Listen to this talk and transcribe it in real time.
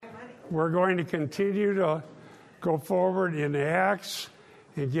we're going to continue to go forward in Acts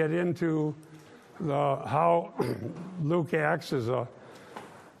and get into how Luke Acts is a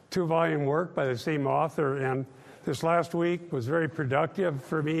 2-volume work by the same author. And this last week was very productive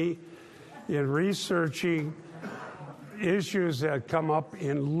for me in researching issues that come up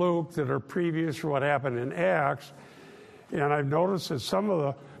in Luke that are previous to what happened in Acts. And I've noticed that some of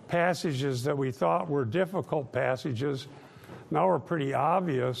the passages that we thought were difficult passages now are pretty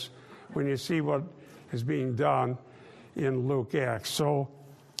obvious when you see what is being done in Luke Acts. So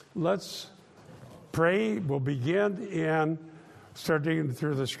let's pray. We'll begin and start digging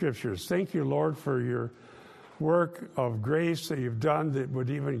through the scriptures. Thank you, Lord, for your work of grace that you've done that would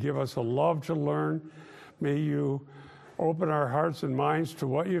even give us a love to learn. May you open our hearts and minds to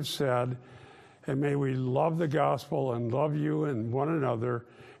what you've said, and may we love the gospel and love you and one another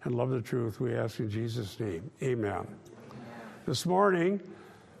and love the truth. We ask in Jesus' name. Amen. This morning,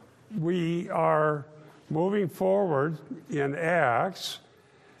 we are moving forward in Acts,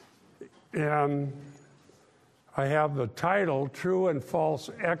 and I have the title, True and False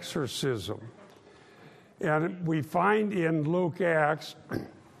Exorcism. And we find in Luke Acts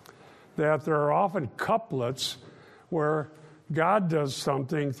that there are often couplets where God does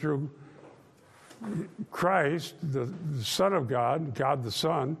something through Christ, the Son of God, God the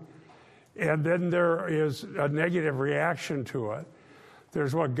Son, and then there is a negative reaction to it.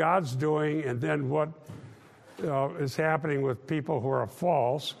 There's what God's doing, and then what is happening with people who are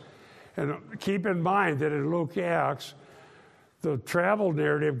false. And keep in mind that in Luke Acts, the travel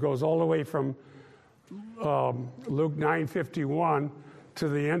narrative goes all the way from Luke 9:51 to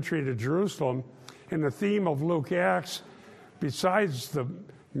the entry to Jerusalem. And the theme of Luke Acts, besides the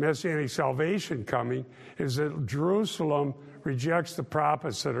Messianic salvation coming, is that Jerusalem rejects the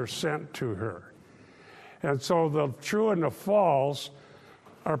prophets that are sent to her. And so the true and the false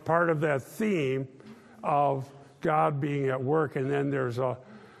are part of that theme of God being at work, and then there's a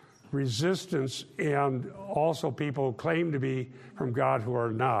resistance and also people who claim to be from God who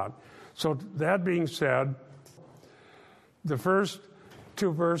are not. So that being said, the first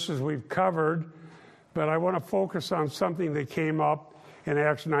 2 verses we've covered, but I want to focus on something that came up in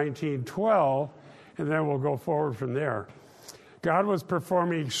Acts 19:12, and then we'll go forward from there. God was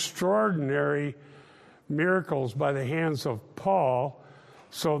performing extraordinary miracles by the hands of Paul,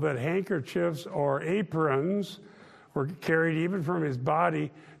 so that handkerchiefs or aprons were carried even from his body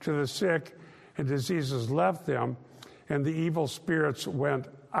to the sick, and diseases left them, and the evil spirits went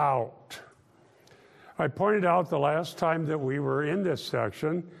out. I pointed out the last time that we were in this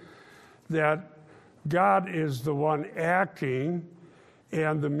section that God is the one acting,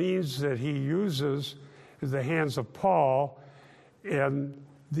 and the means that he uses is the hands of Paul, and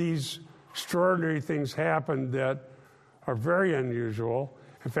these extraordinary things happen that are very unusual.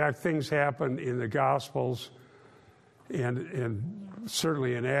 In fact, things happen in the Gospels and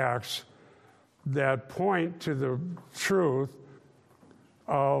certainly in Acts that point to the truth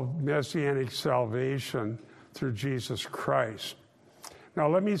of Messianic salvation through Jesus Christ. Now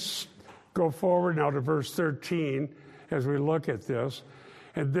let me go forward now to verse 13 as we look at this.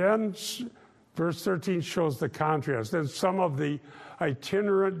 And then verse 13 shows the contrast. Then some of the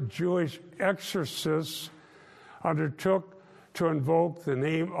itinerant Jewish exorcists undertook to invoke the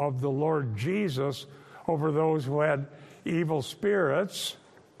name of the Lord Jesus over those who had evil spirits,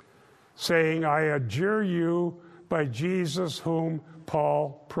 saying, I adjure you by Jesus whom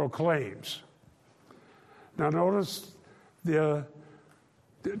Paul proclaims. Now notice the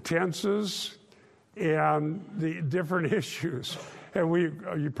tenses and the different issues. And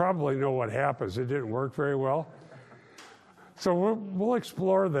you probably know what happens. It didn't work very well. So we'll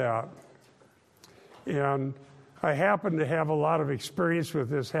explore that. And I happen to have a lot of experience with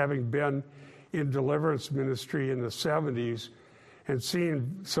this, having been in deliverance ministry in the 70s and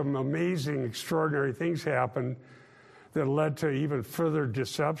seen some amazing, extraordinary things happen that led to even further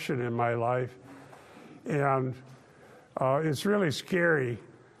deception in my life. And it's really scary.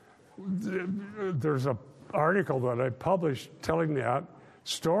 There's an article that I published telling that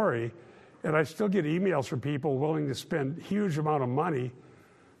story, and I still get emails from people willing to spend huge amount of money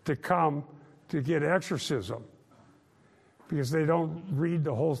to come to get exorcism because they don't read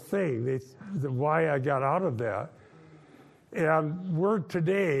the whole thing, why I got out of that. And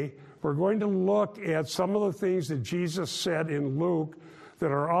today we're going to look at some of the things that Jesus said in Luke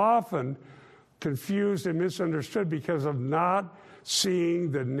that are often confused and misunderstood because of not seeing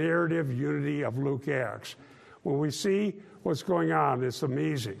the narrative unity of Luke Acts. When we see what's going on, it's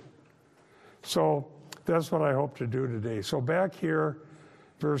amazing. So that's what I hope to do today. So back here,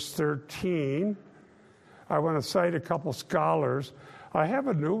 verse 13, I want to cite a couple scholars. I have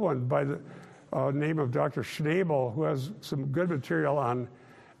a new one by the name of Dr. Schnabel, who has some good material on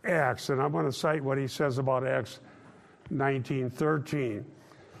Acts, and I'm going to cite what he says about Acts 19:13.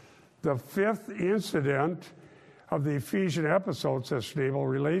 The fifth incident of the Ephesian episode, says Schnabel,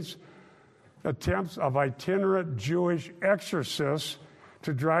 relates attempts of itinerant Jewish exorcists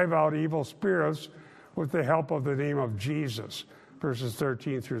to drive out evil spirits with the help of the name of Jesus, verses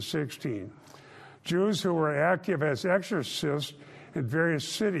 13 through 16. Jews who were active as exorcists in various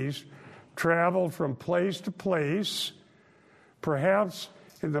cities traveled from place to place, perhaps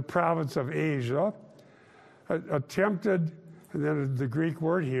in the province of Asia, attempted, and then the Greek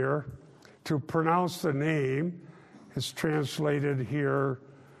word here, to pronounce the name. It's translated here,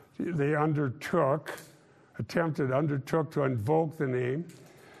 they undertook to invoke the name.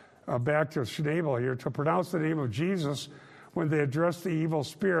 Back to Schnabel here, to pronounce the name of Jesus when they addressed the evil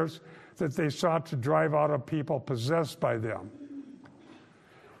spirits that they sought to drive out of people possessed by them.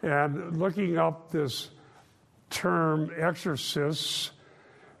 And looking up this term, exorcists,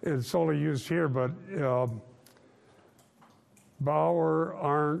 it's only used here, but Bauer,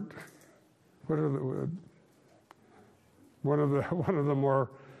 Arndt, one of the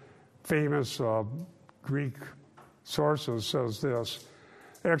more famous Greek sources says this: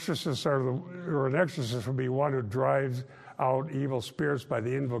 exorcists an exorcist would be one who drives out evil spirits by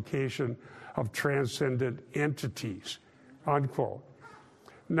the invocation of transcendent entities, unquote.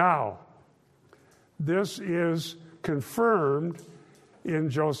 Now, this is confirmed in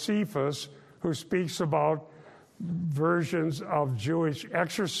Josephus, who speaks about versions of Jewish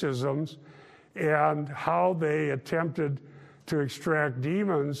exorcisms and how they attempted to extract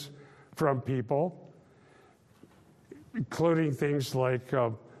demons from people, including things like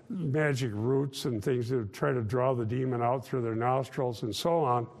magic roots and things that try to draw the demon out through their nostrils and so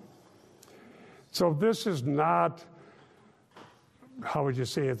on. So this is not, how would you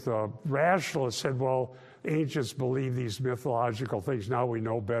say it, the rationalists said, well, ancients believed these mythological things. Now we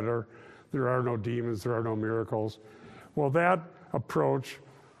know better. There are no demons. There are no miracles. Well, that approach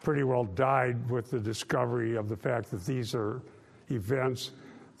pretty well died with the discovery of the fact that these are events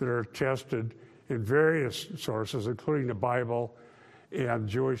that are tested in various sources, including the Bible and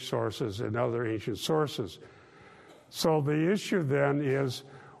Jewish sources and other ancient sources. So the issue then is,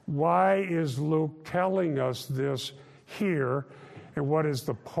 why is Luke telling us this here, and what is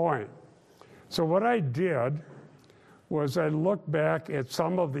the point? So what I did was I looked back at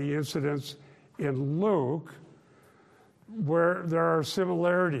some of the incidents in Luke where there are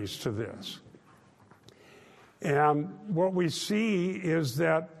similarities to this. And what we see is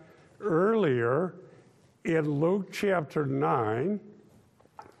that earlier in Luke chapter 9,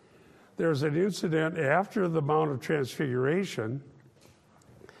 there's an incident after the Mount of Transfiguration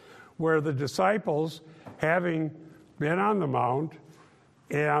where the disciples, having been on the Mount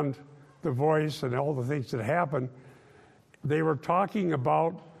and the voice and all the things that happened, they were talking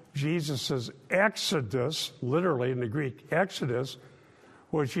about Jesus' exodus, literally in the Greek, exodus,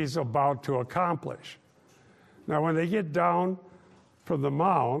 which he's about to accomplish. Now, when they get down from the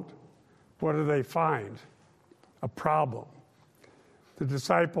Mount, what do they find? A problem. The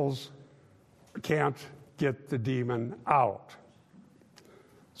disciples can't get the demon out.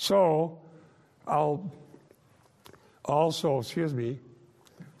 So, I'll also,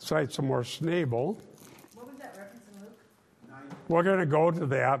 cite some more Schnabel. What was that reference in Luke? We're going to go to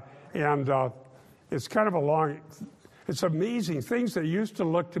that, and it's kind of it's amazing. Things that used to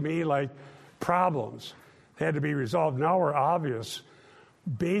look to me like problems had to be resolved now are obvious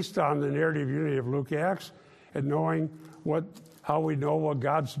based on the narrative unity of Luke Acts and knowing how we know what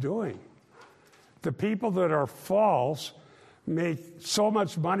God's doing. The people that are false make so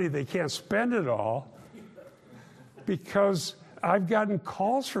much money they can't spend it all, because I've gotten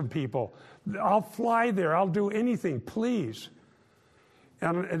calls from people. I'll fly there. I'll do anything, please.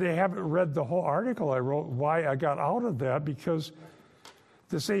 And they haven't read the whole article I wrote, why I got out of that, because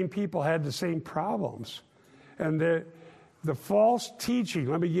the same people had the same problems. And the false teaching,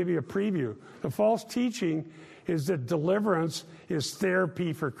 let me give you a preview. The false teaching is that deliverance is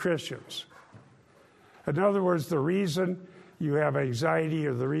therapy for Christians. In other words, the reason you have anxiety,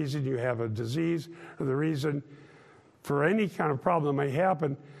 or the reason you have a disease, or the reason for any kind of problem that may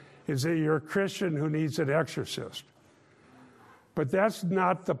happen is that you're a Christian who needs an exorcist. But that's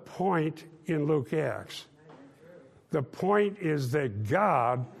not the point in Luke Acts. The point is that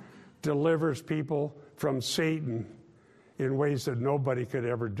God delivers people from Satan in ways that nobody could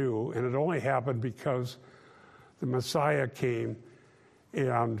ever do. And it only happened because the Messiah came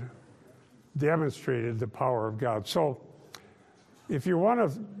and demonstrated the power of God. So if you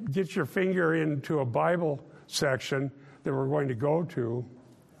want to get your finger into a Bible section, that we're going to go to.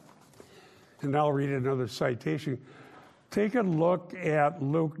 And I'll read another citation. Take a look at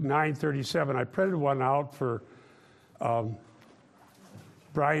Luke 9:37. I printed one out for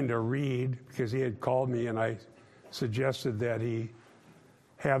Brian to read because he had called me and I suggested that he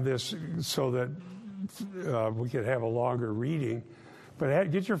have this so that we could have a longer reading.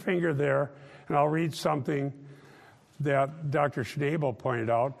 But get your finger there and I'll read something that Dr. Schnabel pointed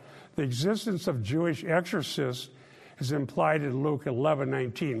out. The existence of Jewish exorcists is implied in Luke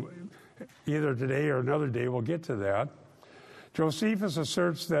 11:19. Either today or another day, we'll get to that. Josephus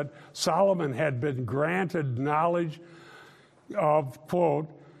asserts that Solomon had been granted knowledge of, quote,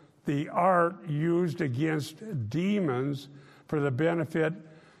 the art used against demons for the benefit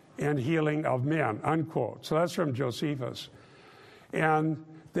and healing of men, unquote. So that's from Josephus. And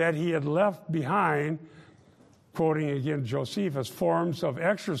that he had left behind, quoting again Josephus, forms of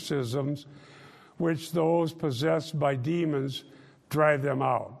exorcisms which those possessed by demons drive them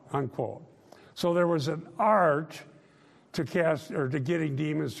out, unquote. So there was an art to cast or to getting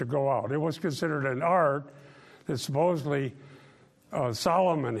demons to go out. It was considered an art that supposedly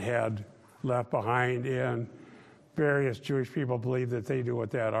Solomon had left behind, and various Jewish people believe that they knew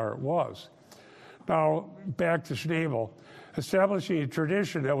what that art was. Now, back to Schnabel, establishing a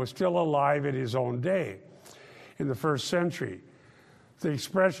tradition that was still alive in his own day in the first century. The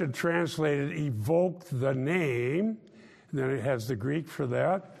expression translated evoked the name, and then it has the Greek for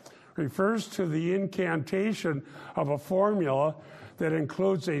that, refers to the incantation of a formula that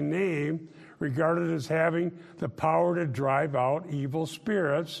includes a name regarded as having the power to drive out evil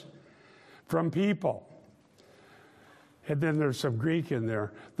spirits from people. And then there's some Greek in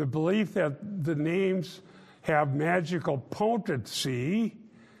there. The belief that the names have magical potency,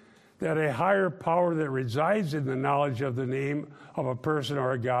 that a higher power that resides in the knowledge of the name of a person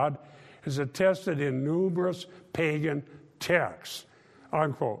or a god is attested in numerous pagan texts,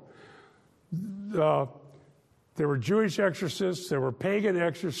 unquote. There were Jewish exorcists, there were pagan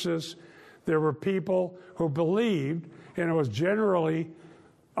exorcists, there were people who believed, and it was generally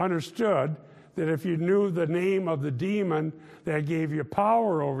understood that if you knew the name of the demon, that gave you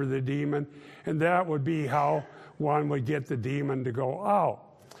power over the demon, and that would be how one would get the demon to go out.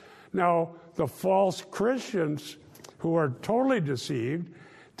 Now, the false Christians who are totally deceived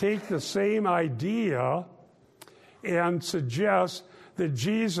take the same idea and suggest that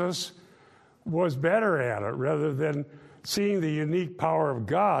Jesus was better at it rather than seeing the unique power of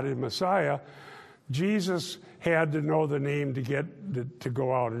God in Messiah. Jesus had to know the name to get to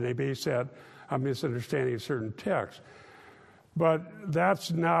go out, and they base that on misunderstanding of certain texts. But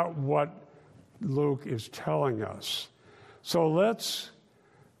that's not what Luke is telling us. So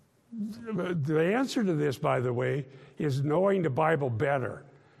the answer to this, by the way, is knowing the Bible better.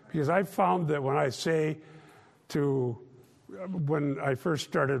 Because I found that when I first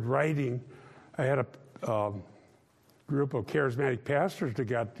started writing, I had a group of charismatic pastors that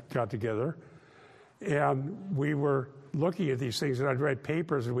got together, and we were looking at these things, and I'd write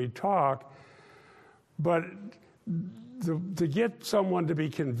papers and we'd talk. But to get someone to be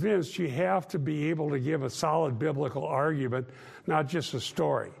convinced, you have to be able to give a solid biblical argument, not just a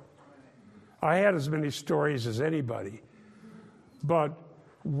story. I had as many stories as anybody. But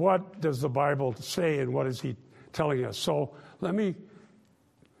what does the Bible say, and what is he telling us? So they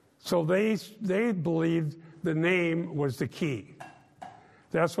believed the name was the key.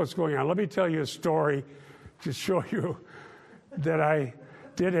 That's what's going on. Let me tell you a story to show you that I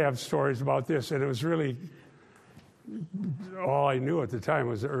did have stories about this, and it was really all I knew at the time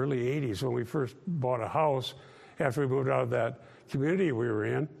was the early 80s when we first bought a house after we moved out of that community we were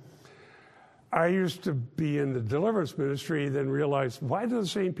in. I used to be in the deliverance ministry, then realized, why do the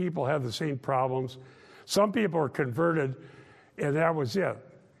same people have the same problems? Some people are converted, and that was it.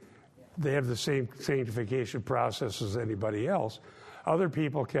 They have the same sanctification process as anybody else. Other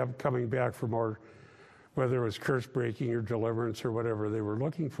people kept coming back for more, whether it was curse breaking or deliverance or whatever they were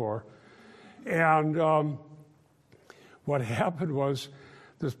looking for. And what happened was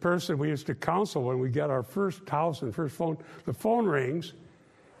this person we used to counsel when we got our first house and first phone, the phone rings,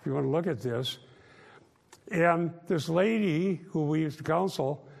 if you want to look at this, and this lady who we used to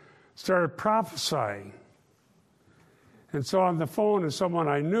counsel started prophesying. And so on the phone is someone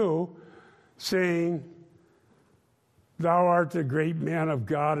I knew saying, "Thou art the great man of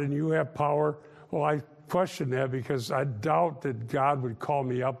God and you have power." Well, I questioned that because I doubt that God would call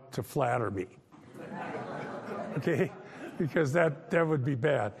me up to flatter me. Okay? Because that would be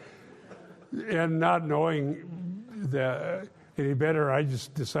bad. And not knowing that any better, I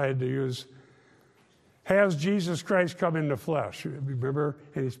just decided to use, has Jesus Christ come in the flesh? Remember,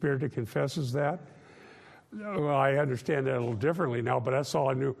 any spirit that confesses that? Well, I understand that a little differently now, but that's all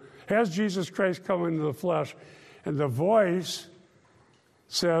I knew. Has Jesus Christ come into the flesh? And the voice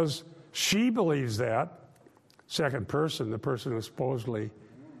says she believes that. Second person, the person who supposedly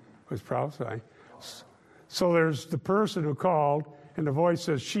was prophesying. So there's the person who called, and the voice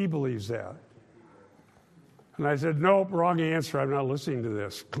says she believes that. And I said, nope, wrong answer. I'm not listening to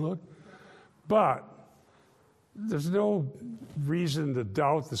this. But there's no reason to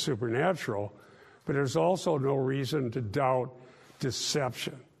doubt the supernatural, but there's also no reason to doubt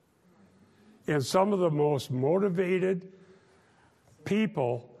deception. And some of the most motivated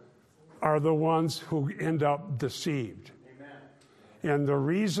people are the ones who end up deceived. Amen. And the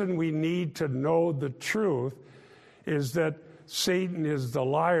reason we need to know the truth is that Satan is the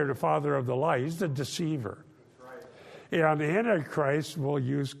liar, the father of the lie. He's the deceiver. Right. And the Antichrist will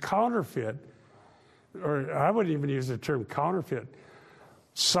use counterfeit, or I wouldn't even use the term counterfeit,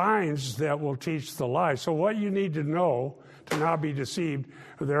 signs that will teach the lie. So what you need to know to not be deceived,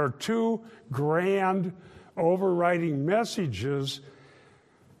 there are two grand overriding messages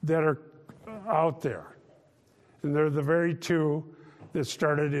that are out there. And they're the very two that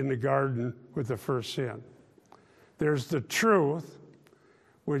started in the garden with the first sin. There's the truth,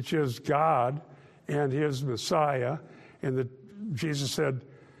 which is God and his Messiah. And Jesus said,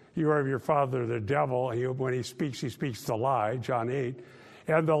 you are of your father, the devil. And when he speaks the lie, John 8.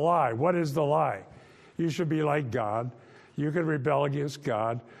 And the lie, what is the lie? You should be like God. You can rebel against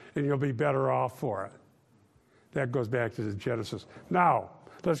God, and you'll be better off for it. That goes back to the Genesis. Now,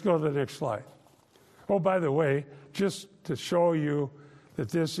 let's go to the next slide. Oh, by the way, just to show you that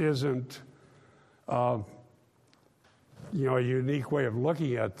this isn't, a unique way of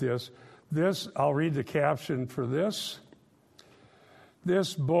looking at this. I'll read the caption for this.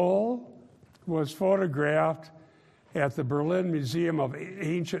 This bull was photographed at the Berlin Museum of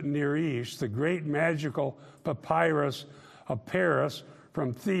Ancient Near East, the great magical papyrus of Paris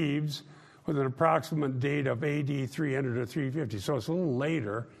from Thebes, with an approximate date of AD 300 to 350. So it's a little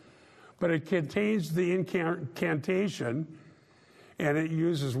later, but it contains the incantation, and it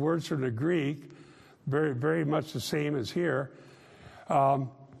uses words from the Greek, very, very much the same as here. And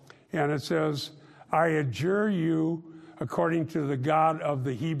it says, I adjure you according to the God of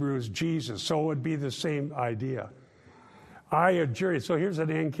the Hebrews, Jesus. So it would be the same idea. I adjure you. So here's an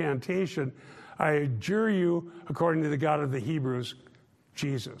incantation. I adjure you according to the God of the Hebrews,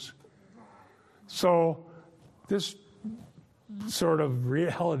 Jesus. So this sort of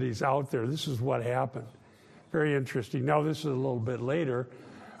reality is out there. This is what happened. Very interesting. Now, this is a little bit later.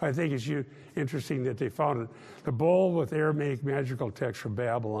 I think it's interesting that they found it. The bull with Aramaic magical text from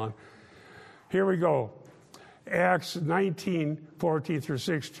Babylon. Here we go. Acts 19, 14 through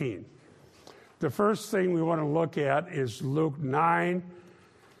 16. The first thing we want to look at is Luke 9,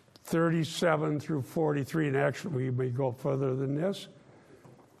 37 through 43. And actually, we may go further than this.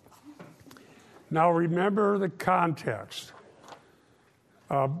 Now, remember the context.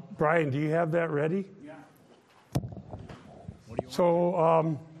 Brian, do you have that ready? Yeah.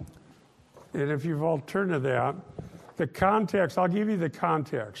 So, and if you've all turned to that, the context, I'll give you the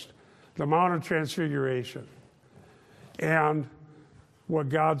context. The Mount of Transfiguration. And what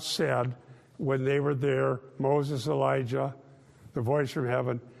God said when they were there, Moses, Elijah, the voice from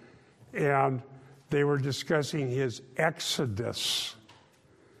heaven, and they were discussing his exodus,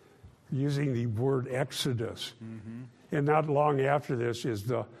 using the word exodus. Mm-hmm. And not long after this is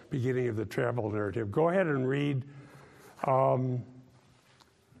the beginning of the travel narrative. Go ahead and read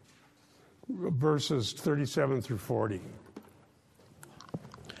verses 37 through 40.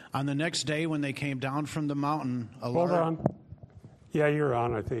 On the next day when they came down from the mountain... Hold on. Yeah, you're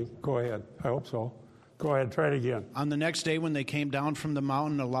on, I think. Go ahead. I hope so. Go ahead. Try it again. On the next day when they came down from the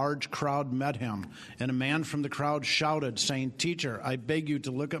mountain, a large crowd met him. And a man from the crowd shouted, saying, Teacher, I beg you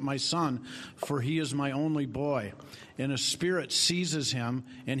to look at my son, for he is my only boy. And a spirit seizes him,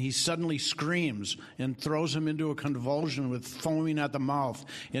 and he suddenly screams and throws him into a convulsion with foaming at the mouth.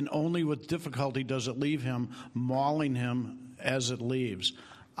 And only with difficulty does it leave him, mauling him as it leaves.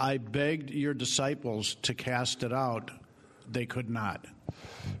 I begged your disciples to cast it out. They could not.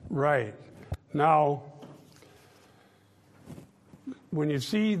 Right. Now, when you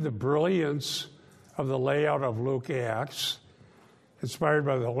see the brilliance of the layout of Luke Acts, inspired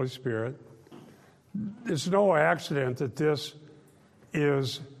by the Holy Spirit, it's no accident that this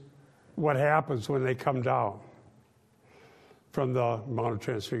is what happens when they come down from the Mount of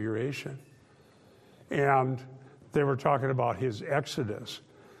Transfiguration. And they were talking about his exodus.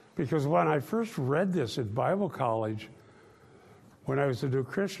 Because when I first read this in Bible college, when I was a new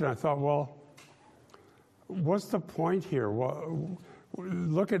Christian, I thought, well, what's the point here? Well,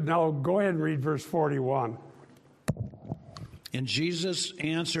 look at now, go ahead and read verse 41. And Jesus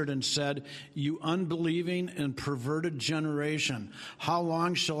answered and said, "You unbelieving and perverted generation, how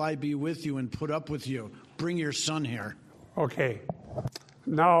long shall I be with you and put up with you? Bring your son here." Okay.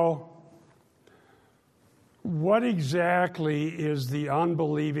 Now, what exactly is the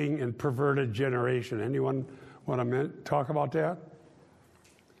unbelieving and perverted generation? Anyone want to talk about that?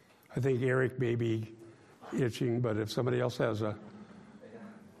 I think Eric may be itching, but if somebody else has a...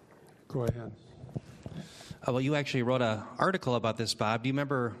 Go ahead. Well, you actually wrote an article about this, Bob. Do you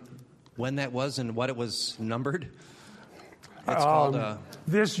remember when that was and what it was numbered? It's called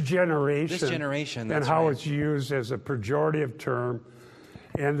This Generation. This Generation, that's and how right. it's used as a pejorative term,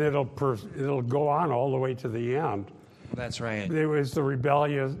 and it'll go on all the way to the end. That's right. It was the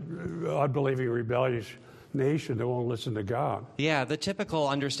rebellious, unbelieving, rebellious nation that won't listen to God. Yeah, the typical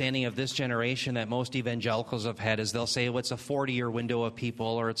understanding of this generation that most evangelicals have had is they'll say, well, it's a 40-year window of people,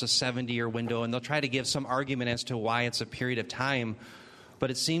 or it's a 70-year window, and they'll try to give some argument as to why it's a period of time.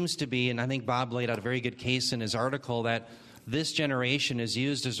 But it seems to be, and I think Bob laid out a very good case in his article, that this generation is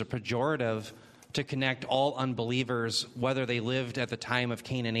used as a pejorative to connect all unbelievers, whether they lived at the time of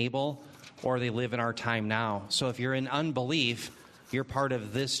Cain and Abel or they live in our time now. So if you're in unbelief, you're part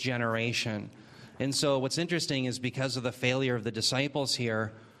of this generation. And so what's interesting is because of the failure of the disciples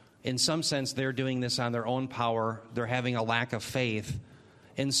here, in some sense they're doing this on their own power. They're having a lack of faith.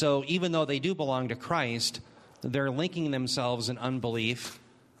 And so even though they do belong to Christ, they're linking themselves in unbelief,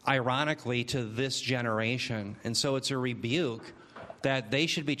 ironically, to this generation. And so it's a rebuke that they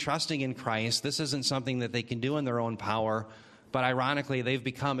should be trusting in Christ. This isn't something that they can do in their own power. But ironically, they've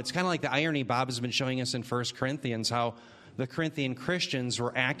become, it's kind of like the irony Bob has been showing us in 1 Corinthians, how the Corinthian Christians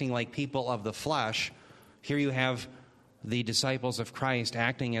were acting like people of the flesh. Here you have the disciples of Christ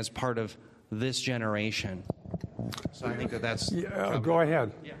acting as part of this generation. So I think that's... Yeah, go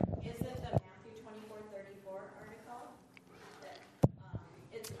ahead. Yeah. Is it the Matthew 24:34 article?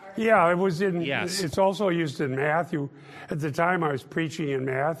 Yeah, it was in. Yes. It's also used in Matthew. At the time, I was preaching in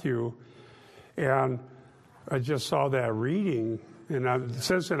Matthew, and I just saw that reading, and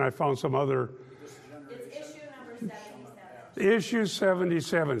since then I found some other. It's issue number 77. Issue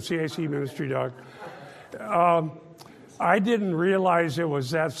 77, CIC Ministry Doc. I didn't realize it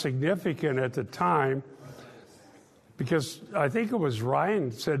was that significant at the time, because I think it was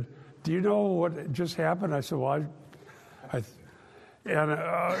Ryan said, "Do you know what just happened?" I said, "Well,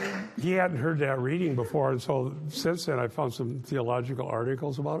 he hadn't heard that reading before, and so since then I found some theological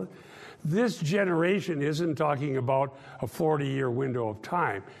articles about it. This generation isn't talking about a 40-year window of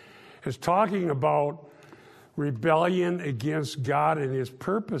time. It's talking about rebellion against God and His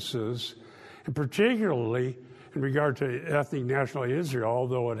purposes, and particularly in regard to ethnic national Israel,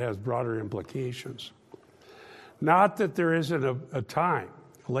 although it has broader implications. Not that there isn't a time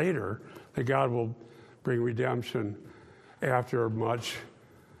later that God will bring redemption after much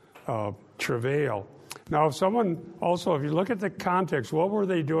travail. Now, if you look at the context, what were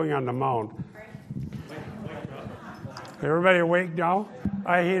they doing on the mount? Everybody awake now?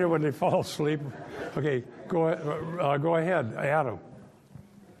 I hate it when they fall asleep. Okay, go ahead, Adam.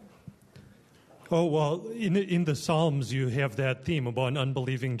 Oh, well, in the Psalms, you have that theme about an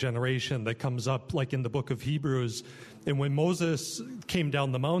unbelieving generation that comes up, like in the book of Hebrews. And when Moses came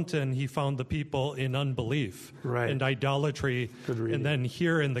down the mountain, he found the people in unbelief and idolatry. And then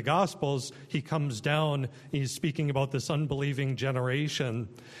here in the Gospels, he comes down, he's speaking about this unbelieving generation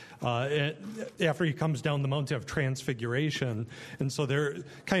after he comes down the mountain of transfiguration. And so there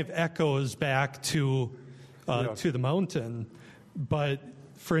kind of echoes back to the mountain. But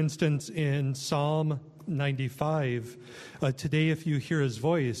for instance, in Psalm 95, today if you hear his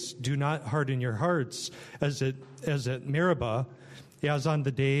voice, do not harden your hearts as at Meribah, as on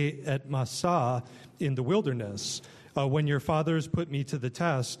the day at Massah in the wilderness, when your fathers put me to the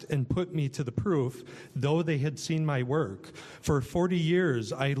test and put me to the proof, though they had seen my work. For 40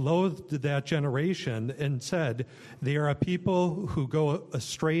 years I loathed that generation and said, they are a people who go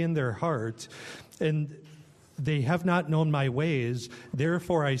astray in their heart, and they have not known my ways.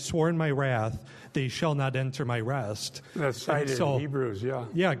 Therefore I swore in my wrath, they shall not enter my rest. That's cited in Hebrews, yeah.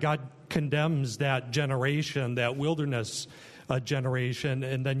 Yeah, God condemns that generation, that wilderness generation,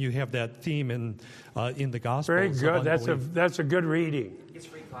 and then you have that theme in the Gospels. Very good. That's a good reading. It's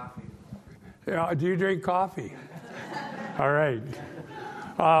free coffee. Yeah, do you drink coffee? All right.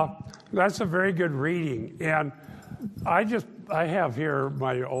 That's a very good reading, and I have here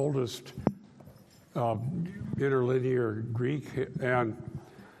my oldest interlinear Greek, and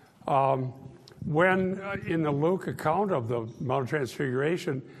when in the Luke account of the Mount of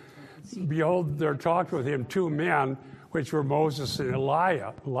Transfiguration, behold, there talked with him two men, which were Moses and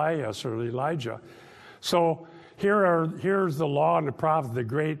Elijah. So Here's the law and the prophet, the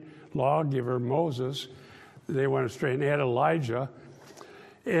great lawgiver Moses. They went astray, and they had Elijah,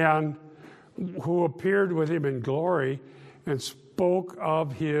 and who appeared with him in glory and spoke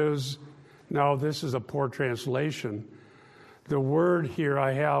of his. Now, this is a poor translation. The word here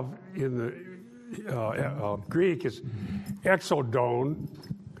I have in the Greek is exodon,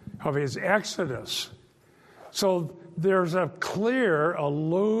 of his exodus. So there's a clear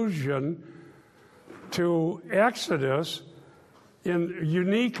allusion to Exodus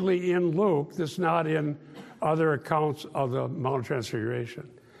uniquely in Luke that's not in other accounts of the Mount of Transfiguration.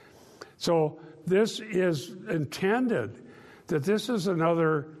 So this is intended that this is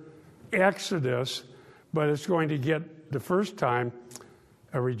another Exodus, but it's going to get the first time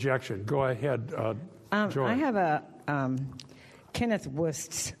a rejection. Go ahead, Joy. I have a Kenneth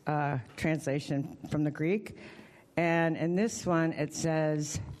Wust's translation from the Greek, and in this one it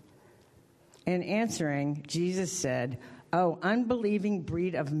says, in answering, Jesus said, "Oh, unbelieving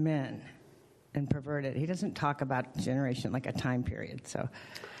breed of men," and perverted. He doesn't talk about generation like a time period. So,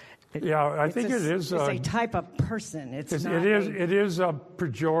 I think it is. It's a type of person. It is a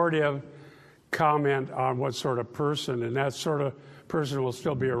pejorative comment on what sort of person, and that sort of person will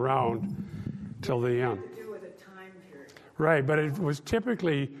still be around till the end. To do with a time period. Right, but it was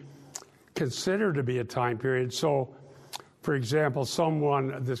typically considered to be a time period. So, for example,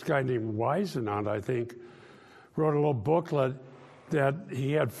 this guy named Weisenant, I think, wrote a little booklet that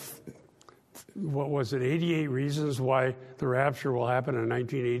he had, 88 reasons why the rapture will happen in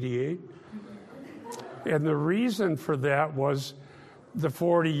 1988? And the reason for that was the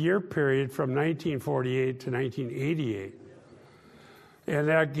 40-year period from 1948 to 1988. And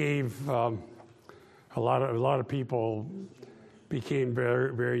that gave a lot of people became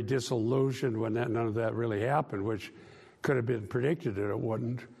very, very disillusioned when none of that really happened, which could have been predicted that it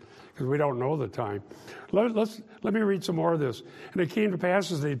wouldn't, because we don't know the time. Let me read some more of this. And it came to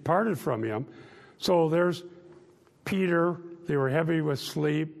pass as they departed from him. So there's Peter. They were heavy with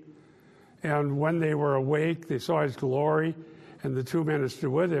sleep. And when they were awake, they saw his glory, and the two men that stood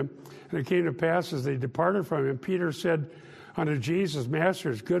with him. And it came to pass as they departed from him, Peter said unto Jesus,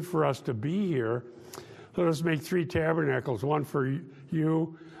 "Master, it's good for us to be here. Let us make 3 tabernacles, one for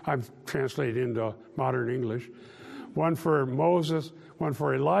you," I'm translating into modern English, "one for Moses, one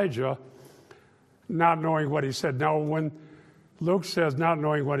for Elijah," not knowing what he said. Now, when Luke says not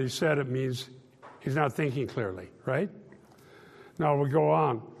knowing what he said, it means he's not thinking clearly, right? Now we go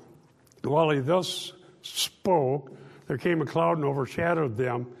on. While he thus spoke, there came a cloud and overshadowed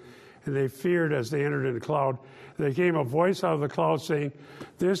them, and they feared as they entered in the cloud. There came a voice out of the cloud saying,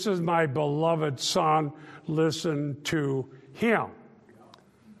 "This is my beloved Son, listen to him."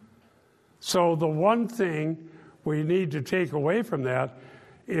 So the one thing we need to take away from that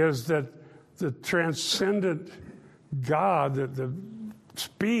is that the transcendent God that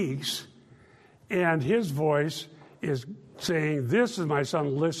speaks, and his voice is saying, "This is my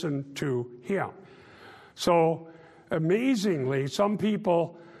Son, listen to him." So amazingly, some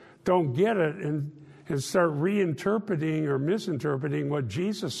people don't get it and start reinterpreting or misinterpreting what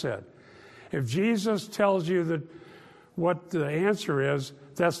Jesus said. If Jesus tells you that what the answer is,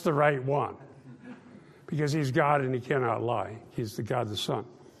 that's the right one, because he's God and he cannot lie. He's the God the Son.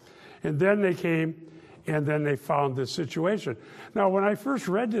 And then they came, and then they found this situation. Now, when I first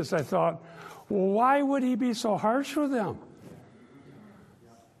read this, I thought, well, why would he be so harsh with them?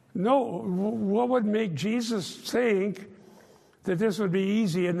 No, what would make Jesus think that this would be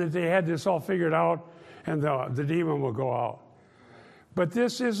easy and that they had this all figured out and the demon will go out? But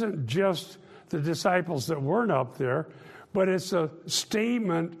this isn't just the disciples that weren't up there, but it's a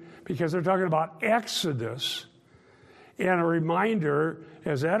statement because they're talking about Exodus and a reminder,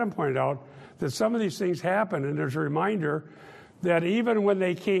 as Adam pointed out, that some of these things happen, and there's a reminder that even when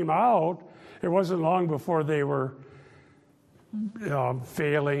they came out, it wasn't long before they were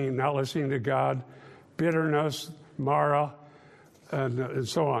failing, not listening to God, bitterness, Mara, and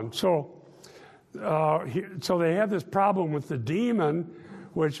so on. So they have this problem with the demon,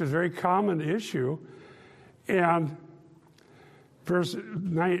 which is a very common issue. And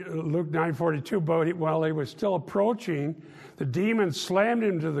Luke 9:42, but while he was still approaching, the demon slammed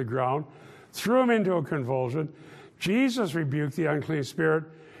him to the ground, threw him into a convulsion. Jesus rebuked the unclean spirit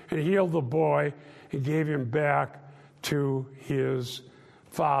and healed the boy and gave him back to his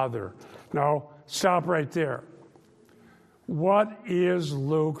father. Now, stop right there. What is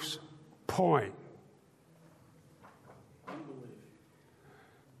Luke's point? Unbelief.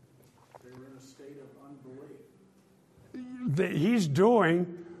 They were in a state of unbelief. He's doing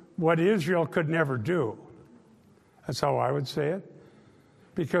what Israel could never do. That's how I would say it.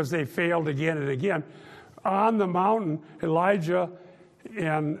 Because they failed again and again. On the mountain, Elijah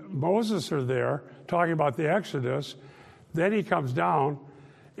and Moses are there talking about the Exodus. Then he comes down,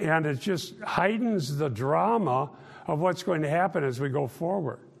 and it just heightens the drama of what's going to happen as we go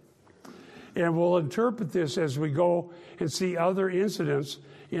forward. And we'll interpret this as we go and see other incidents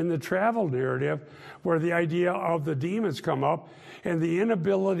in the travel narrative where the idea of the demons come up and the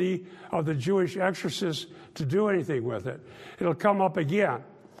inability of the Jewish exorcists to do anything with it. It'll come up again.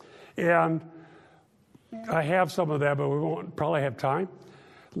 And I have some of that, but we won't probably have time.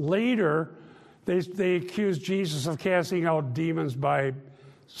 Later, they accuse Jesus of casting out demons by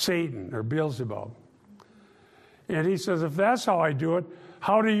Satan or Beelzebub. And he says, if that's how I do it,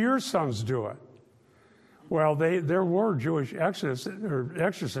 how do your sons do it? Well, there were Jewish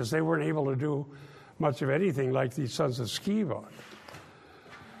exorcists. They weren't able to do much of anything like these sons of Sceva.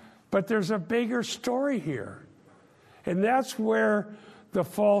 But there's a bigger story here. And that's where the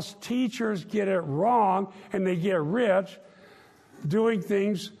false teachers get it wrong and they get rich doing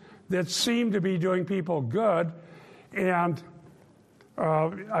things that seem to be doing people good. And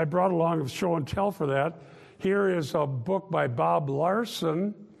I brought along a show and tell for that. Here is a book by Bob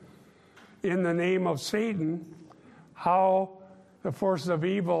Larson, In the Name of Satan, how the forces of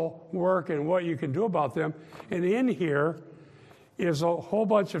evil work and what you can do about them. And in here is a whole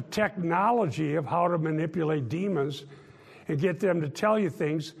bunch of technology of how to manipulate demons and get them to tell you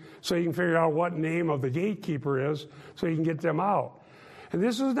things so you can figure out what name of the gatekeeper is so you can get them out. And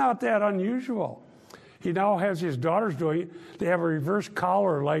this is not that unusual. He now has his daughters doing it. They have a reverse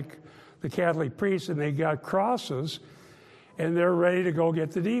collar like the Catholic priests, and they got crosses, and they're ready to go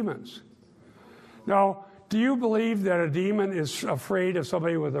get the demons. Now, do you believe that a demon is afraid of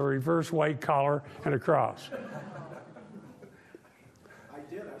somebody with a reverse white collar and a cross? I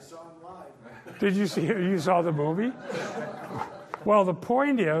did. I saw him live. Did you see? You saw the movie? Well, the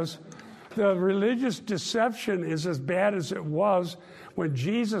point is, the religious deception is as bad as it was when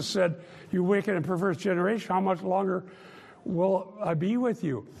Jesus said, "You wicked and perverse generation, how much longer will I be with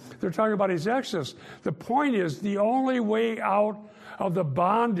you?" They're talking about his exodus. The point is, the only way out of the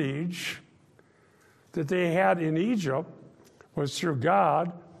bondage that they had in Egypt was through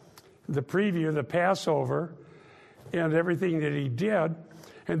God, the preview, the Passover, and everything that he did.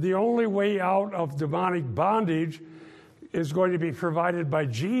 And the only way out of demonic bondage is going to be provided by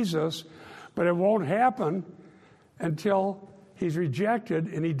Jesus, but it won't happen until he's rejected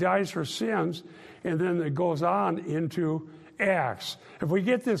and he dies for sins, and then it goes on into Acts. If we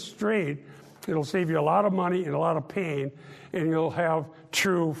get this straight, it'll save you a lot of money and a lot of pain, and you'll have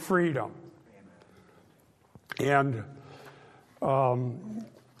true freedom. And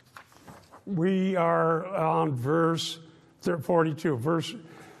we are on verse 42.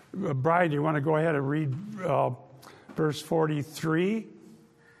 Brian, you want to go ahead and read verse 43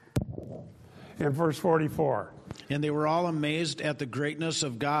 and verse 44? And they were all amazed at the greatness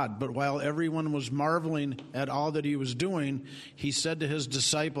of God. But while everyone was marveling at all that he was doing, he said to his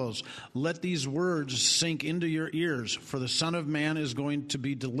disciples, "Let these words sink into your ears, for the Son of Man is going to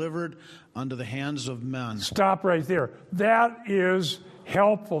be delivered unto the hands of men." Stop right there. That is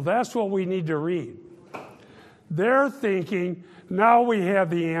helpful. That's what we need to read. They're thinking, now we have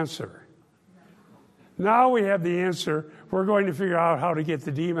the answer. Now we have the answer. We're going to figure out how to get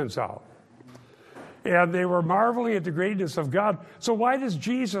the demons out. And they were marveling at the greatness of God. So why does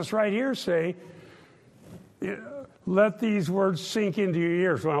Jesus right here say, let these words sink into your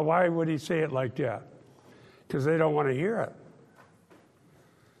ears? Well, why would he say it like that? Because they don't want to hear it.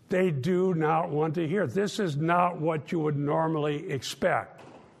 They do not want to hear it. This is not what you would normally expect.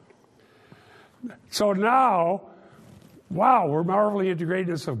 So now, wow, we're marveling at the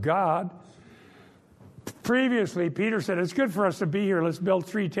greatness of God. Previously, Peter said, it's good for us to be here. Let's build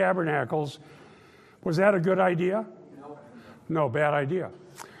 3 tabernacles. Was that a good idea? No, bad idea.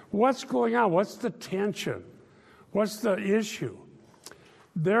 What's going on? What's the tension? What's the issue?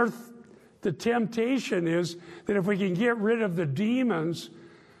 The temptation is that if we can get rid of the demons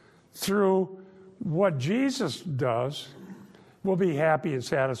through what Jesus does, we'll be happy and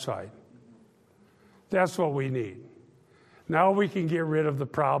satisfied. That's what we need. Now we can get rid of the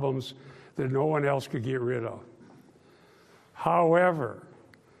problems that no one else could get rid of. However,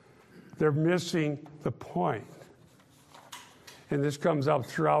 they're missing the point. And this comes up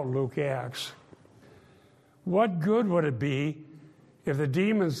throughout Luke Acts. What good would it be if the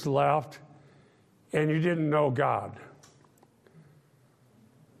demons left and you didn't know God?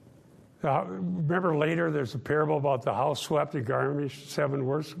 Remember later there's a parable about the house swept and garnished, 7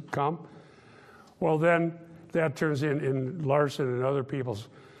 words come? Well, then that turns in Larson and other people's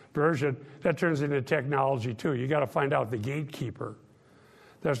version, that turns into technology too. You got to find out the gatekeeper.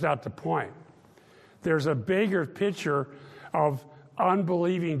 That's not the point. there's a bigger picture of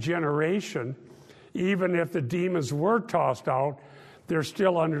unbelieving generation. Even if the demons were tossed out, they're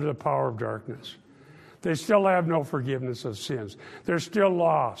still under the power of darkness. They still have no forgiveness of sins. They're still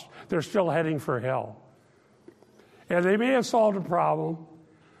lost. They're still heading for hell. And they may have solved a problem,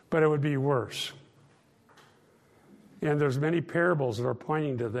 but it would be worse. And there's many parables that are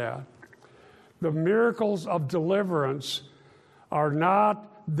pointing to that. The miracles of deliverance are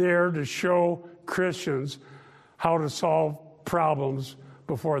not there to show Christians how to solve problems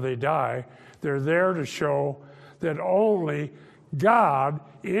before they die. They're there to show that only God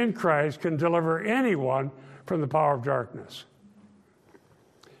in Christ can deliver anyone from the power of darkness.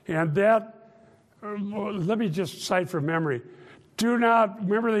 And that, let me just cite from memory. Do not,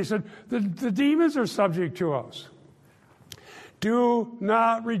 remember they said, the demons are subject to us. Do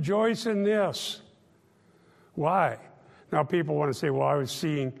not rejoice in this. Why? Now people want to say, well, I was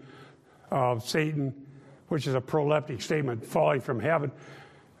seeing Satan, which is a proleptic statement, falling from heaven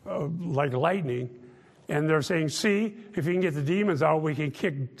like lightning. And they're saying, see, if you can get the demons out, we can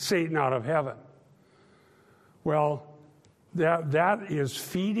kick Satan out of heaven. Well, that is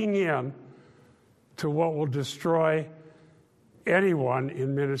feeding in to what will destroy anyone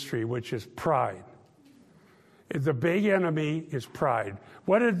in ministry, which is pride. The big enemy is pride.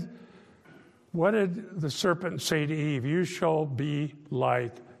 What did the serpent say to Eve? You shall be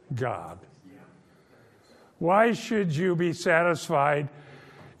like God. Why should you be satisfied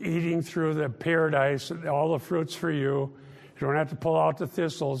eating through the paradise and all the fruits for you? You don't have to pull out the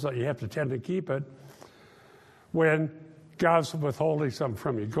thistles, you have to tend to keep it, when God's withholding something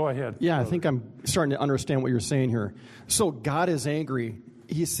from you. Go ahead. Yeah, I think I'm starting to understand what you're saying here. So God is angry.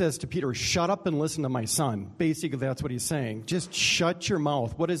 He says to Peter, shut up and listen to my son. Basically, that's what he's saying. Just shut your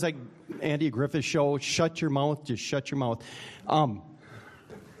mouth. What is that Andy Griffith show? Shut your mouth. Just shut your mouth.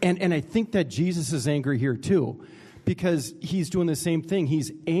 And I think that Jesus is angry here too, because he's doing the same thing.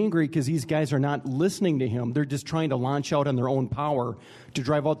 He's angry because these guys are not listening to him. They're just trying to launch out on their own power to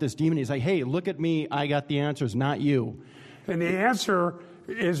drive out this demon. He's like, hey, look at me. I got the answers, not you. And the answer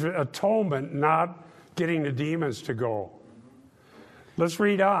is atonement, not getting the demons to go. Let's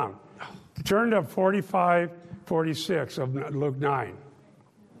read on. Turn to 45:46 of Luke 9.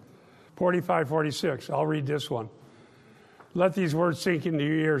 45:46. I'll read this one. Let these words sink into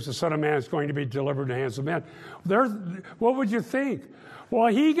your ears. The Son of Man is going to be delivered in the hands of men. What would you think? Well,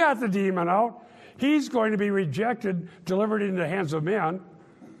 he got the demon out. He's going to be rejected, delivered into the hands of men.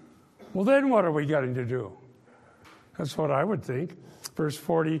 Well, then what are we going to do? That's what I would think. Verse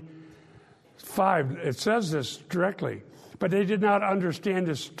 45, it says this directly. But they did not understand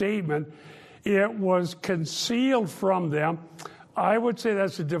his statement. It was concealed from them. I would say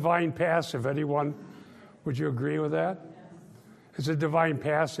that's a divine passive. Anyone, would you agree with that? It's a divine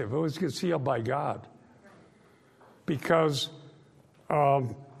passive. It was concealed by God. Because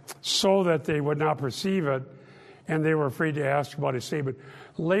so that they would not perceive it, and they were afraid to ask about his statement.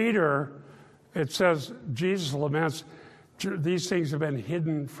 Later, it says, Jesus laments, these things have been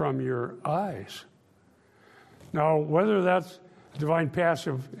hidden from your eyes. Now, whether that's divine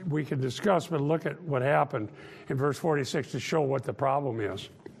passive, we can discuss, but look at what happened in verse 46 to show what the problem is.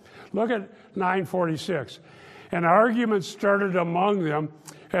 Look at 9:46. An argument started among them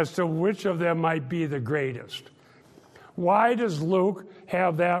as to which of them might be the greatest. Why does Luke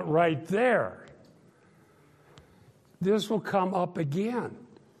have that right there? This will come up again.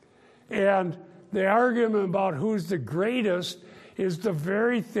 And the argument about who's the greatest is the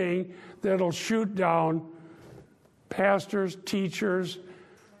very thing that'll shoot down pastors, teachers,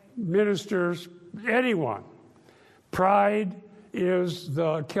 ministers, anyone. Pride is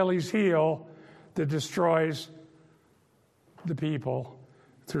the Achilles heel that destroys the people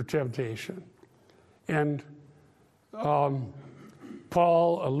through temptation. And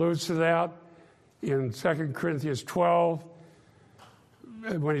Paul alludes to that in 2 Corinthians 12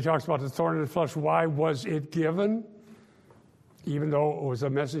 when he talks about the thorn in the flesh. Why was it given? Even though it was a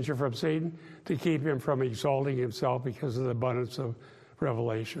messenger from Satan, to keep him from exalting himself because of the abundance of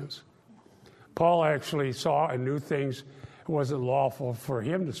revelations. Paul actually saw and knew things it wasn't lawful for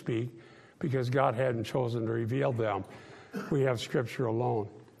him to speak because God hadn't chosen to reveal them. We have Scripture alone.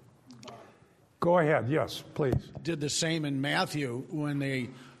 Go ahead. Yes, please. Did the same in Matthew when they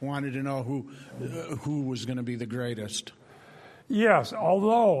wanted to know who was going to be the greatest. Yes,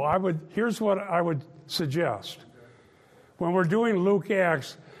 although here's what I would suggest. When we're doing Luke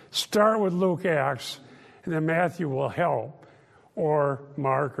Acts, start with Luke Acts, and then Matthew will help, or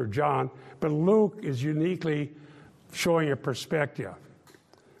Mark or John. But Luke is uniquely showing a perspective.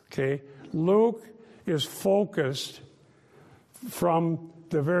 Okay? Luke is focused from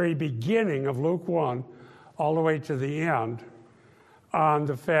the very beginning of Luke 1 all the way to the end on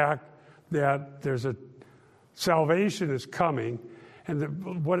the fact that there's a salvation is coming. And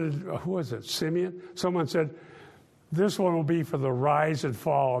who was it, Simeon? Someone said, this one will be for the rise and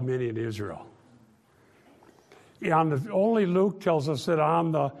fall of many in Israel. Only Luke tells us that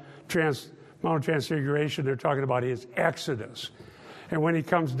on the Mount of Transfiguration, they're talking about his exodus. And when he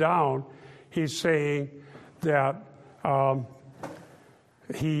comes down, he's saying that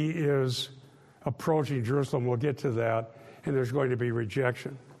he is approaching Jerusalem. We'll get to that. And there's going to be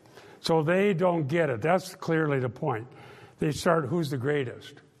rejection. So they don't get it. That's clearly the point. They start, who's the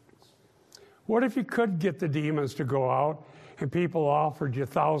greatest? What if you could get the demons to go out and people offered you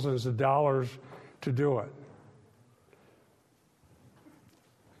thousands of dollars to do it?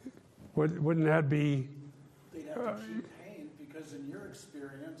 Wouldn't that be... They'd have to keep paying because in your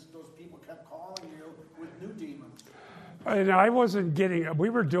experience, those people kept calling you with new demons. And I wasn't getting...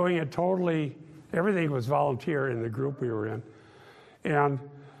 We were doing it totally... Everything was volunteer in the group we were in. And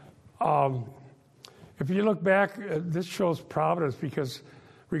if you look back, this shows providence because,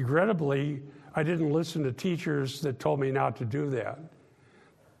 regrettably, I didn't listen to teachers that told me not to do that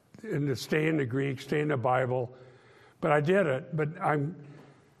and to stay in the Greek, stay in the Bible. But I did it. But I'm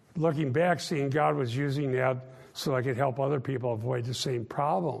looking back, seeing God was using that so I could help other people avoid the same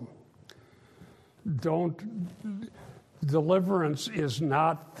problem. Deliverance is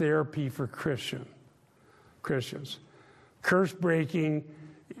not therapy for Christians. Curse breaking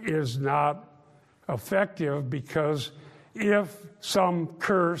is not effective because if some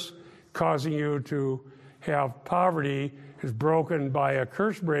curse causing you to have poverty is broken by a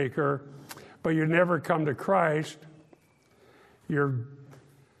curse breaker, but you never come to Christ, you're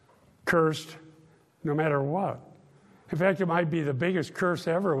cursed no matter what. In fact, it might be the biggest curse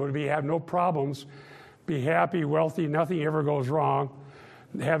ever would be have no problems, be happy, wealthy, nothing ever goes wrong,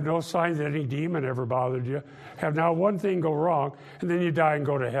 have no signs that any demon ever bothered you, have not one thing go wrong, and then you die and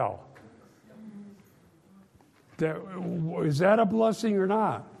go to hell. Is that a blessing or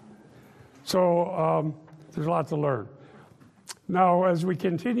not? So there's a lot to learn. Now, as we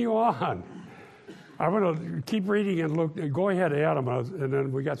continue on, I'm going to keep reading in Luke. Go ahead, Adam, and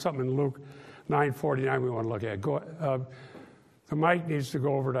then we got something in Luke 9:49 we want to look at. The mic needs to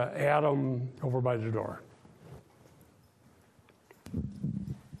go over to Adam over by the door.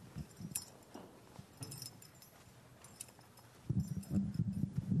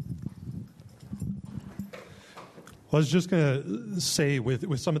 I was just going to say,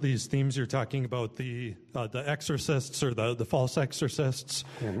 with some of these themes you're talking about, the exorcists or the false exorcists,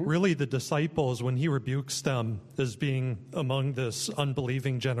 really the disciples, when he rebukes them as being among this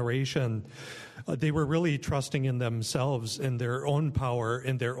unbelieving generation, they were really trusting in themselves, in their own power,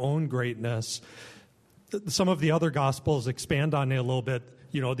 in their own greatness. Some of the other Gospels expand on it a little bit.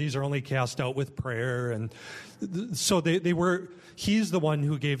 You know, these are only cast out with prayer. And so he's the one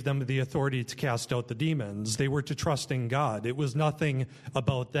who gave them the authority to cast out the demons. They were to trust in God. It was nothing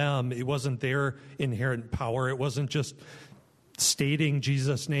about them. It wasn't their inherent power. It wasn't just stating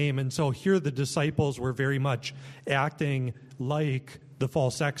Jesus' name. And so here the disciples were very much acting like the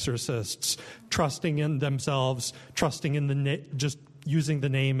false exorcists, trusting in themselves, trusting in just using the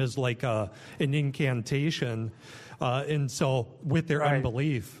name as like an incantation. And so with their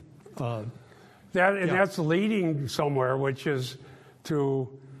unbelief. That's leading somewhere, which is to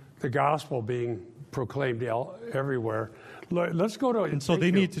the gospel being proclaimed everywhere. Let's go to... And so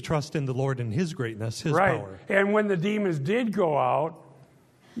they need to trust in the Lord and his greatness, his power. And when the demons did go out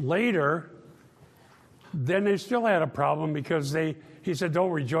later, then they still had a problem because he said,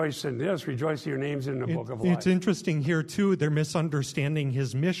 don't rejoice in this, rejoice in your names in the book of life. It's interesting here, too, they're misunderstanding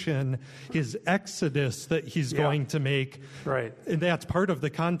his mission, his exodus that he's going to make. Right. And that's part of the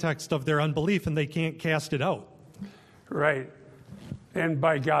context of their unbelief, and they can't cast it out. Right. And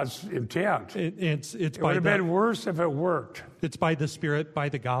by God's intent. It would have been worse if it worked. It's by the Spirit, by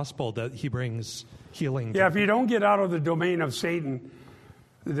the gospel, that he brings healing. Yeah, if you don't get out of the domain of Satan,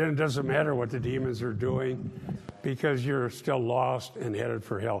 then it doesn't matter what the demons are doing because you're still lost and headed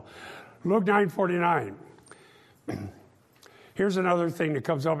for hell. Luke 9:49. Here's another thing that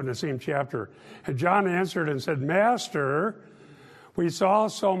comes up in the same chapter. And John answered and said, Master, we saw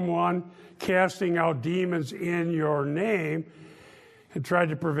someone casting out demons in your name and tried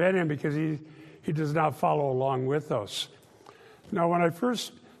to prevent him because he does not follow along with us. Now, when I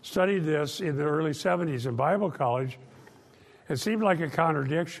first studied this in the early 70s in Bible college, it seemed like a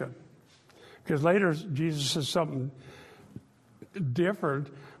contradiction because later Jesus says something different,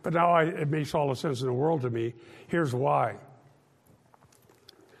 but now it makes all the sense in the world to me. Here's why.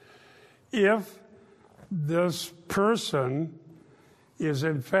 If this person is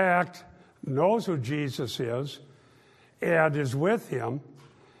in fact knows who Jesus is and is with him,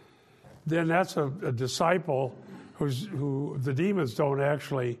 then that's a disciple who the demons don't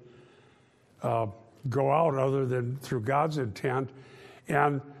actually go out other than through God's intent.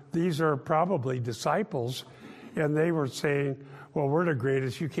 And these are probably disciples, and they were saying, well, we're the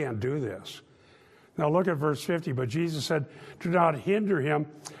greatest, you can't do this. Now look at verse 50. But Jesus said, do not hinder him,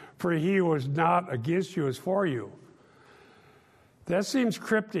 for he who is not against you is for you. That seems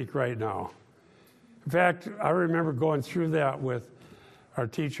cryptic right now. In fact, I remember going through that with our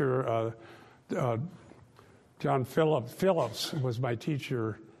teacher, John Phillips. Phillips was my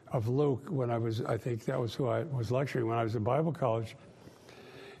teacher of Luke when I think that was who I was lecturing when I was in Bible college.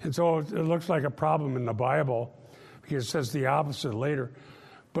 And so it looks like a problem in the Bible because it says the opposite later.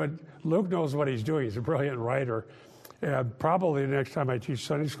 But Luke knows what he's doing. He's a brilliant writer. And probably the next time I teach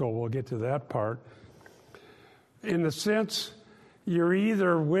Sunday school, we'll get to that part. In the sense, you're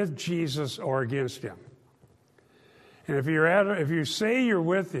either with Jesus or against him. And if you say you're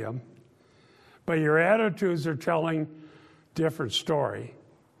with him, but your attitudes are telling different story,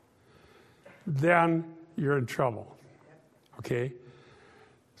 then you're in trouble. Okay?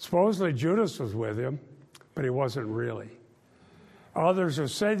 Supposedly Judas was with him, but he wasn't really. Others who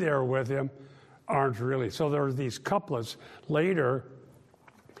say they were with him aren't really. So there were these couplets later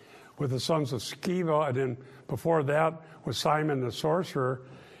with the sons of Sceva, and then before that was Simon the sorcerer.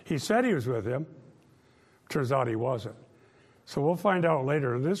 He said he was with him. Turns out he wasn't. So we'll find out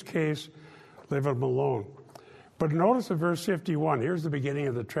later. In this case, leave him alone. But notice in verse 51, here's the beginning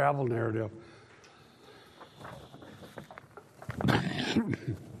of the travel narrative.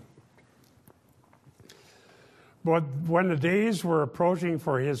 But when the days were approaching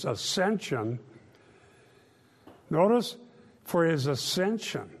for his ascension, notice, for his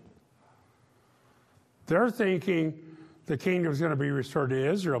ascension, they're thinking the kingdom is going to be restored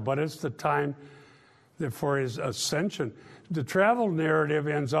to Israel, but it's the time that for his ascension. The travel narrative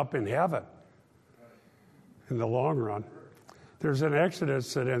ends up in heaven in the long run. There's an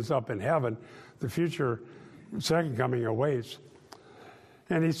Exodus that ends up in heaven. The future second coming awaits.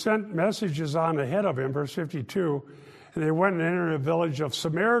 And he sent messages on ahead of him, verse 52, and they went and entered a village of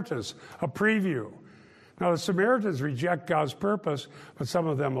Samaritans, a preview. Now the Samaritans reject God's purpose, but some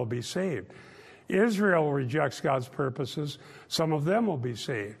of them will be saved. Israel rejects God's purposes, some of them will be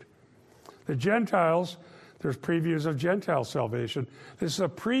saved. The Gentiles, there's previews of Gentile salvation. This is a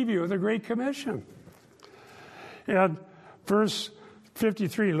preview of the Great Commission. And verse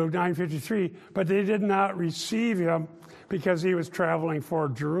 53, Luke 9:53, but they did not receive him because he was traveling for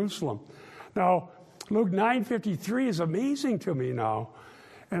Jerusalem. Now, Luke 9:53 is amazing to me now,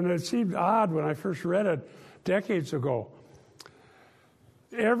 and it seemed odd when I first read it decades ago.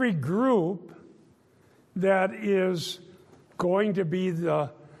 Every group that is going to be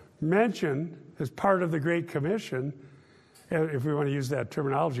mentioned as part of the Great Commission, if we want to use that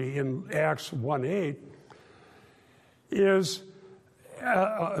terminology, in Acts 1:8, is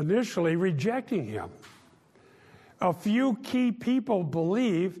initially rejecting him. A few key people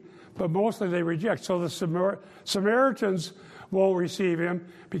believe, but mostly they reject. So the Samaritans won't receive him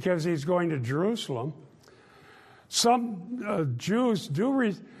because he's going to Jerusalem. Some Jews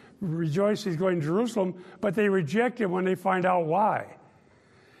do rejoice he's going to Jerusalem, but they reject him when they find out why.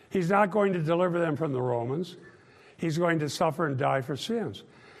 He's not going to deliver them from the Romans. He's going to suffer and die for sins.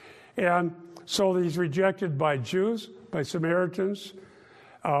 And so he's rejected by Jews, by Samaritans,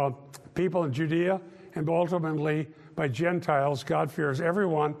 people in Judea, and ultimately by Gentiles. God fears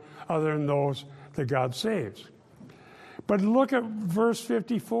everyone other than those that God saves. But look at verse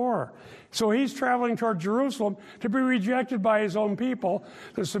 54. So he's traveling toward Jerusalem to be rejected by his own people.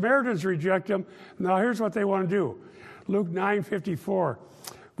 The Samaritans reject him. Now here's what they want to do. Luke 9:54.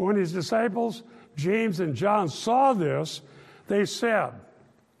 When his disciples, James and John, saw this, they said,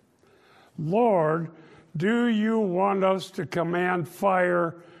 Lord, do you want us to command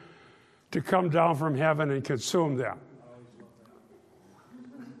fire to come down from heaven and consume them?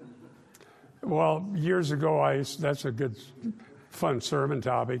 Well, years ago, that's a good, fun sermon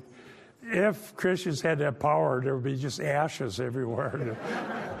topic. If Christians had that power, there would be just ashes everywhere.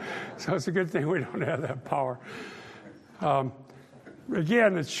 So it's a good thing we don't have that power.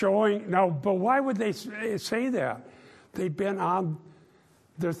 Again, it's showing, now, but why would they say that? They've been on,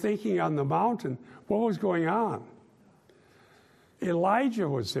 they're thinking on the mountain. What was going on? Elijah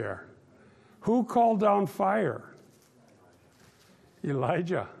was there. Who called down fire?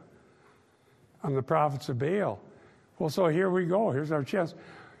 Elijah on the prophets of Baal. Well, so here we go. Here's our chance.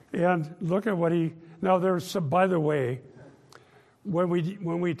 And look at what now there's some, by the way, when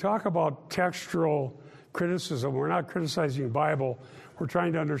we talk about textual criticism, we're not criticizing the Bible, we're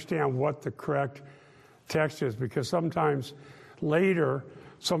trying to understand what the correct text is, because sometimes later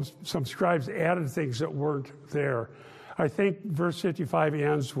some scribes added things that weren't there. I think verse 55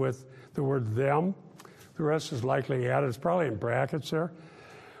 ends with the word them. The rest is likely added. It's probably in brackets there.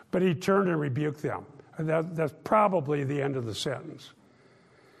 But he turned and rebuked them. And that's probably the end of the sentence.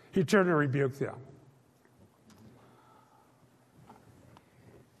 He turned and rebuked them.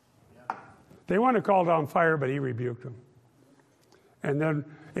 They want to call down fire, but he rebuked them. And then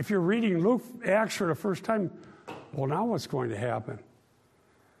if you're reading Luke, Acts for the first time, well, now what's going to happen?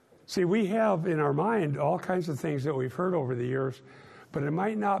 See, we have in our mind all kinds of things that we've heard over the years, but it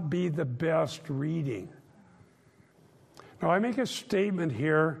might not be the best reading. Now, I make a statement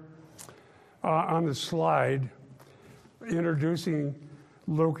here on the slide introducing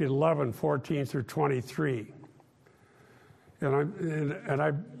Luke 11, 14 through 23. And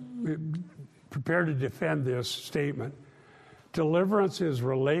I'm prepared to defend this statement. Deliverance is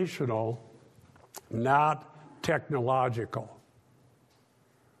relational, not technological.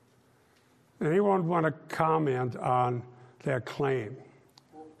 Anyone want to comment on that claim?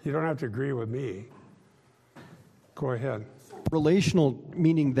 You don't have to agree with me. Go ahead. Relational,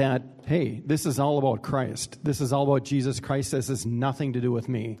 meaning that, hey, this is all about Christ. This is all about Jesus Christ. This has nothing to do with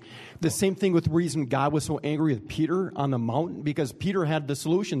me. The same thing with the reason God was so angry with Peter on the mountain, because Peter had the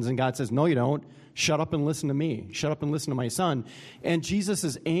solutions, and God says, no, you don't. Shut up and listen to me. Shut up and listen to my son. And Jesus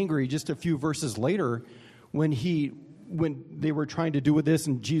is angry just a few verses later when they were trying to do with this,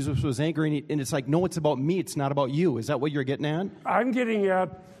 and Jesus was angry, and it's like, no, it's about me. It's not about you. Is that what you're getting at? I'm getting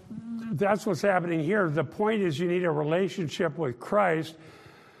at, that's what's happening here. The point is you need a relationship with Christ.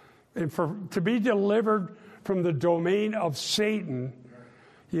 And to be delivered from the domain of Satan,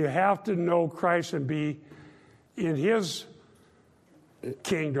 you have to know Christ and be in his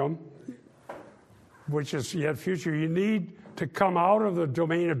kingdom, which is yet future. You need to come out of the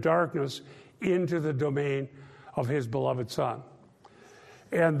domain of darkness into the domain of his beloved Son.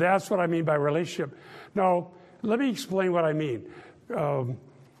 And that's what I mean by relationship. Now, let me explain what I mean.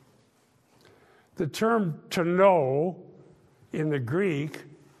 The term to know in the Greek,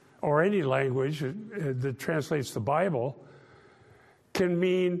 or any language that translates the Bible, can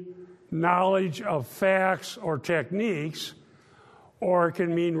mean knowledge of facts or techniques, or it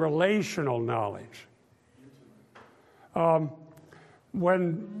can mean relational knowledge.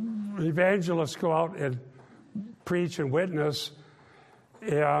 When evangelists go out and preach and witness,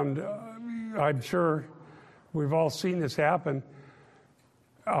 and I'm sure we've all seen this happen,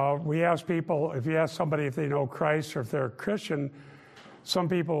 we ask people, if you ask somebody if they know Christ or if they're a Christian, some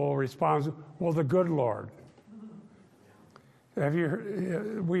people will respond, well, the good Lord.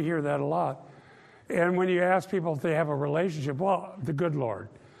 We hear that a lot. And when you ask people if they have a relationship, well, the good Lord.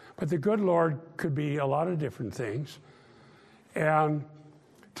 But the good Lord could be a lot of different things. And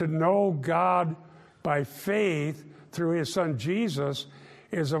to know God by faith through his son Jesus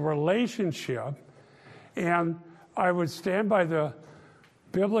is a relationship. And I would stand by the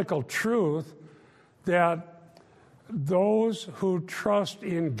biblical truth that those who trust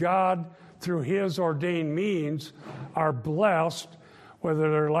in God through his ordained means are blessed, whether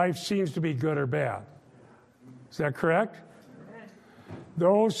their life seems to be good or bad. Is that correct?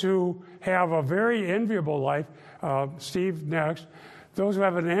 Those who have a very enviable life, Steve, next. Those who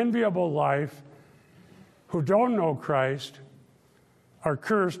have an enviable life, who don't know Christ, are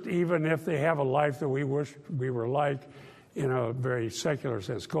cursed even if they have a life that we wish we were like in a very secular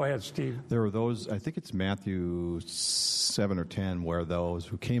sense. Go ahead, Steve. There were those, I think it's Matthew 7 or 10, where those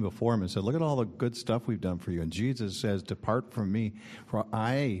who came before him and said, look at all the good stuff we've done for you. And Jesus says, depart from me, for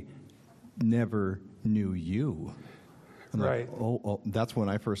I never knew you. And right. That's when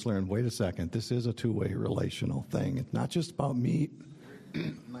I first learned, wait a second, this is a two-way relational thing. It's not just about me,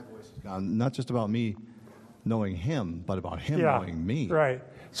 my voice is gone, not just about me knowing him, but about him knowing me. Right.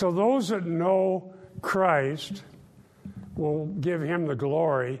 So those that know Christ will give him the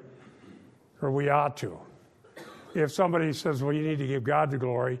glory, or we ought to. If somebody says, well, you need to give God the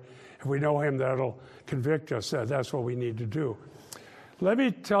glory, if we know him, that'll convict us that that's what we need to do. Let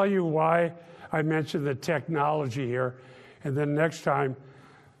me tell you why I mentioned the technology here, and then next time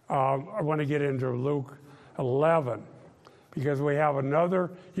I want to get into Luke 11, because we have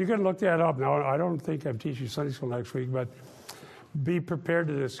another, you can look that up. Now, I don't think I'm teaching Sunday school next week, but be prepared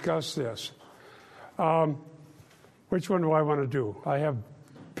to discuss this. Which one do I want to do? I have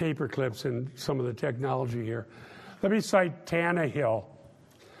paper clips and some of the technology here. Let me cite Tannehill.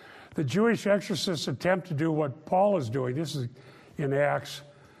 The Jewish exorcists attempt to do what Paul is doing. This is in Acts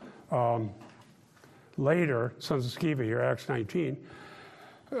later, Sons of Sceva here, Acts 19.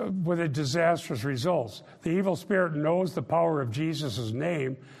 with a disastrous results. The evil spirit knows the power of Jesus'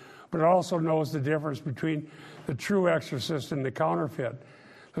 name, but it also knows the difference between the true exorcist and the counterfeit.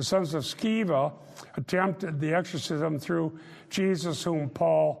 The sons of Sceva attempted the exorcism through Jesus, whom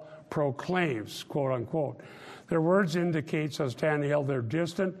Paul proclaims, quote unquote. Their words indicate, says Tannehill, their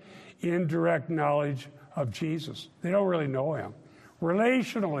distant, indirect knowledge of Jesus. They don't really know him.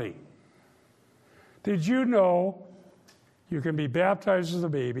 Relationally, did you know you can be baptized as a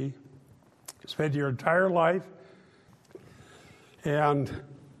baby, spend your entire life, and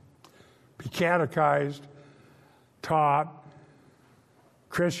be catechized, taught,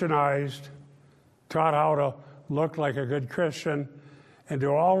 Christianized, taught how to look like a good Christian, and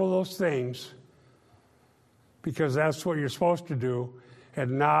do all of those things because that's what you're supposed to do,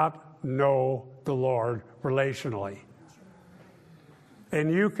 and not know the Lord relationally.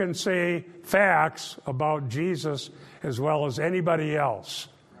 And you can say facts about Jesus as well as anybody else.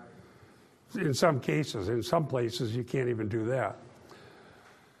 In some cases, in some places, you can't even do that.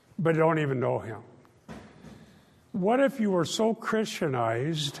 But don't even know him. What if you were so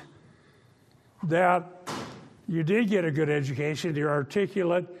Christianized that you did get a good education, you're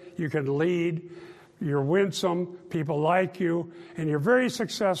articulate, you can lead, you're winsome, people like you, and you're very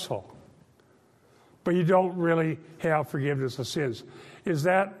successful, but you don't really have forgiveness of sins? Is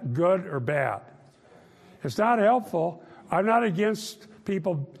that good or bad? It's not helpful. I'm not against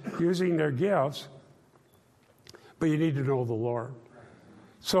people using their gifts, but you need to know the Lord.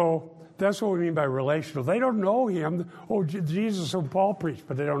 So that's what we mean by relational. They don't know him. Oh, Jesus whom Paul preached,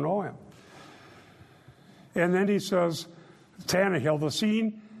 but they don't know him. And then he says, Tannehill, the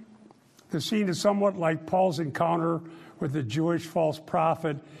scene is somewhat like Paul's encounter with the Jewish false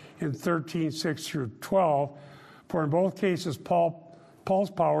prophet in 13:6 through 12, for in both cases Paul's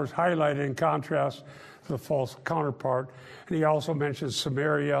power is highlighted in contrast to the false counterpart. And he also mentions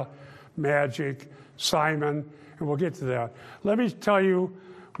Samaria, magic, Simon, and we'll get to that. Let me tell you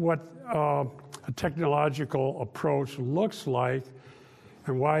what a technological approach looks like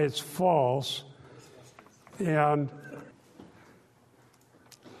and why it's false. And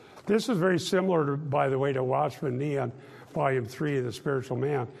this is very similar, by the way, to Watchman Nee on Volume 3 of The Spiritual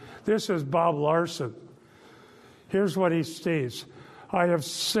Man. This is Bob Larson. Here's what he states. I have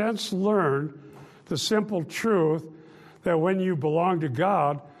since learned the simple truth that when you belong to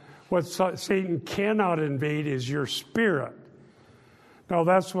God, what Satan cannot invade is your spirit. Now,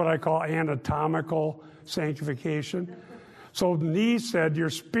 that's what I call anatomical sanctification. So Nee said your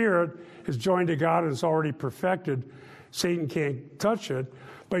spirit is joined to God and is already perfected. Satan can't touch it,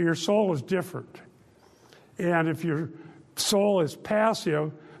 but your soul is different. And if your soul is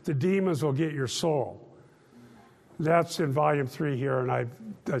passive, the demons will get your soul. That's in Volume 3 here, and I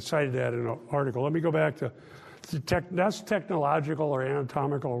cited that in an article. Let me go back to that's technological or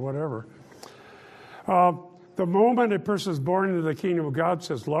anatomical or whatever. The moment a person is born into the kingdom of God,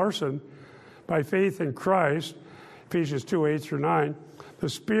 says Larson, by faith in Christ, Ephesians 2:8-9, the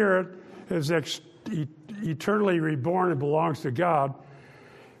spirit is eternally reborn and belongs to God.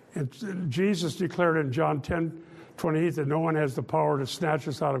 And Jesus declared in John 10:28 that no one has the power to snatch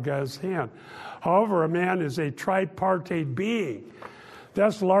us out of God's hand. However, a man is a tripartite being.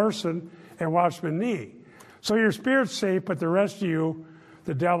 That's Larson and Watchman Nee. So your spirit's safe, but the rest of you,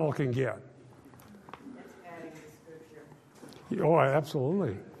 the devil can get. Oh,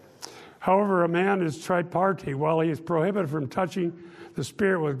 absolutely. However, a man is tripartite. While he is prohibited from touching the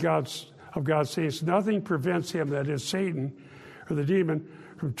spirit of God's saints, nothing prevents him, that is Satan or the demon,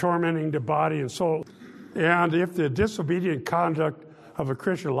 from tormenting the body and soul. And if the disobedient conduct of a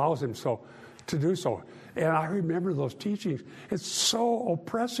Christian allows him to do so. And I remember those teachings. It's so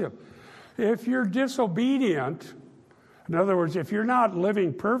oppressive. If you're disobedient, in other words, if you're not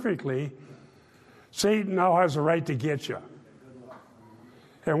living perfectly, Satan now has a right to get you.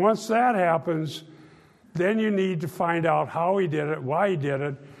 And once that happens, then you need to find out how he did it, why he did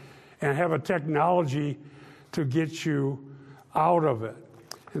it, and have a technology to get you out of it.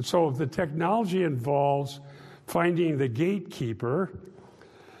 And so the technology involves finding the gatekeeper.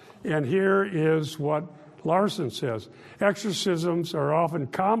 And here is what Larson says. Exorcisms are often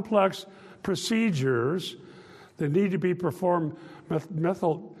complex procedures that need to be performed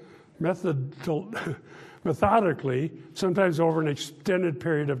methodically, sometimes over an extended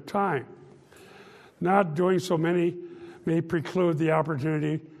period of time. Not doing so many may preclude the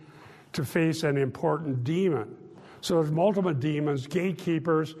opportunity to face an important demon. So there's multiple demons,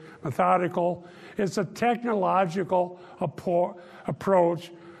 gatekeepers, methodical. It's a technological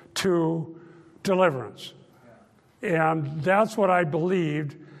approach to deliverance. And that's what I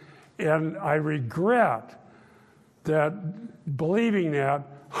believed, and I regret that believing that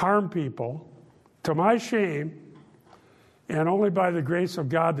harm people to my shame, and only by the grace of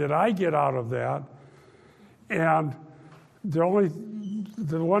God did I get out of that. And the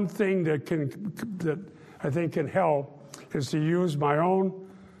one thing that I think can help is to use my own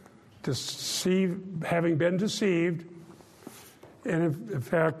having been deceived. And in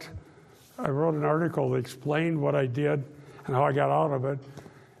fact, I wrote an article that explained what I did and how I got out of it.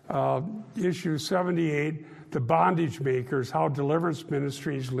 Issue 78, The Bondage Makers, How Deliverance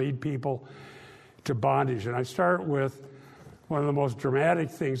Ministries Lead People to Bondage. And I start with one of the most dramatic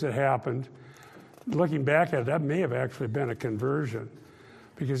things that happened. Looking back at it, that may have actually been a conversion,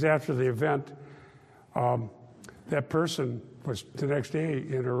 because after the event, that person was the next day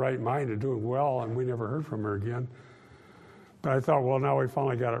in her right mind and doing well, and we never heard from her again. But I thought, well, now we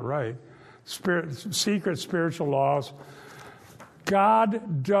finally got it right. Secret spiritual laws.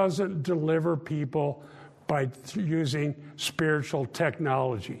 God doesn't deliver people by using spiritual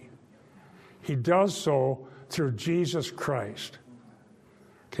technology. He does so through Jesus Christ.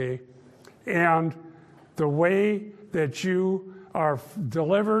 Okay? And the way that you are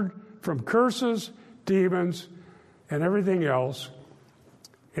delivered from curses, demons, and everything else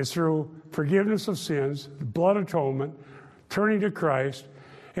is through forgiveness of sins, blood atonement, turning to Christ,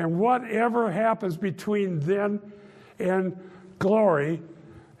 and whatever happens between then and glory,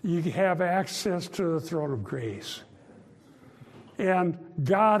 you have access to the throne of grace. And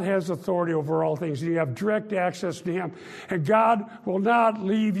God has authority over all things. You have direct access to Him. And God will not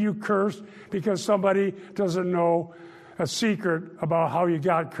leave you cursed because somebody doesn't know a secret about how you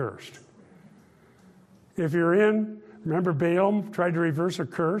got cursed. If you're remember Balaam tried to reverse a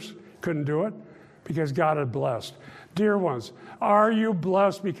curse, couldn't do it because God had blessed. Dear ones, are you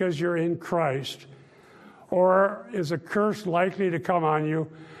blessed because you're in Christ? Or is a curse likely to come on you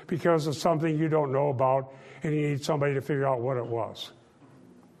because of something you don't know about and you need somebody to figure out what it was?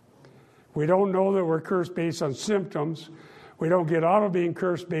 We don't know that we're cursed based on symptoms. We don't get out of being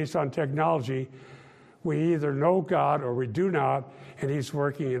cursed based on technology. We either know God or we do not, and He's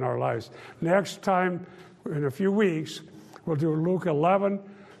working in our lives. Next time, in a few weeks, we'll do Luke 11,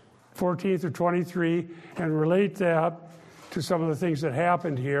 14 through 23, and relate that to some of the things that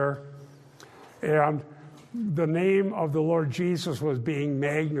happened here. And the name of the Lord Jesus was being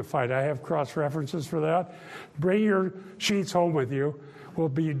magnified. I have cross-references for that. Bring your sheets home with you. We'll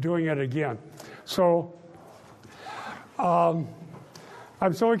be doing it again. So I'm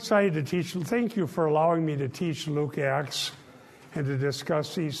so excited to teach. Thank you for allowing me to teach Luke Acts and to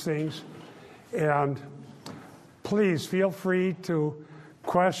discuss these things. And please feel free to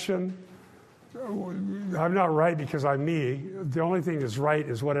question. I'm not right because I'm me. The only thing that's right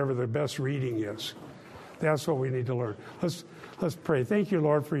is whatever the best reading is. That's what we need to learn. Let's pray. Thank you,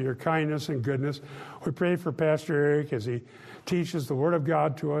 Lord, for your kindness and goodness. We pray for Pastor Eric as he teaches the Word of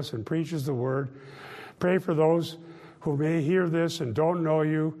God to us and preaches the Word. Pray for those who may hear this and don't know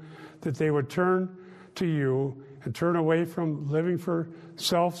you, that they would turn to you and turn away from living for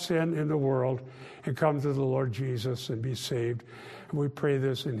self-sin in the world and come to the Lord Jesus and be saved. And we pray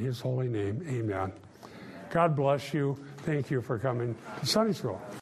this in His holy name. Amen. God bless you. Thank you for coming to Sunday School.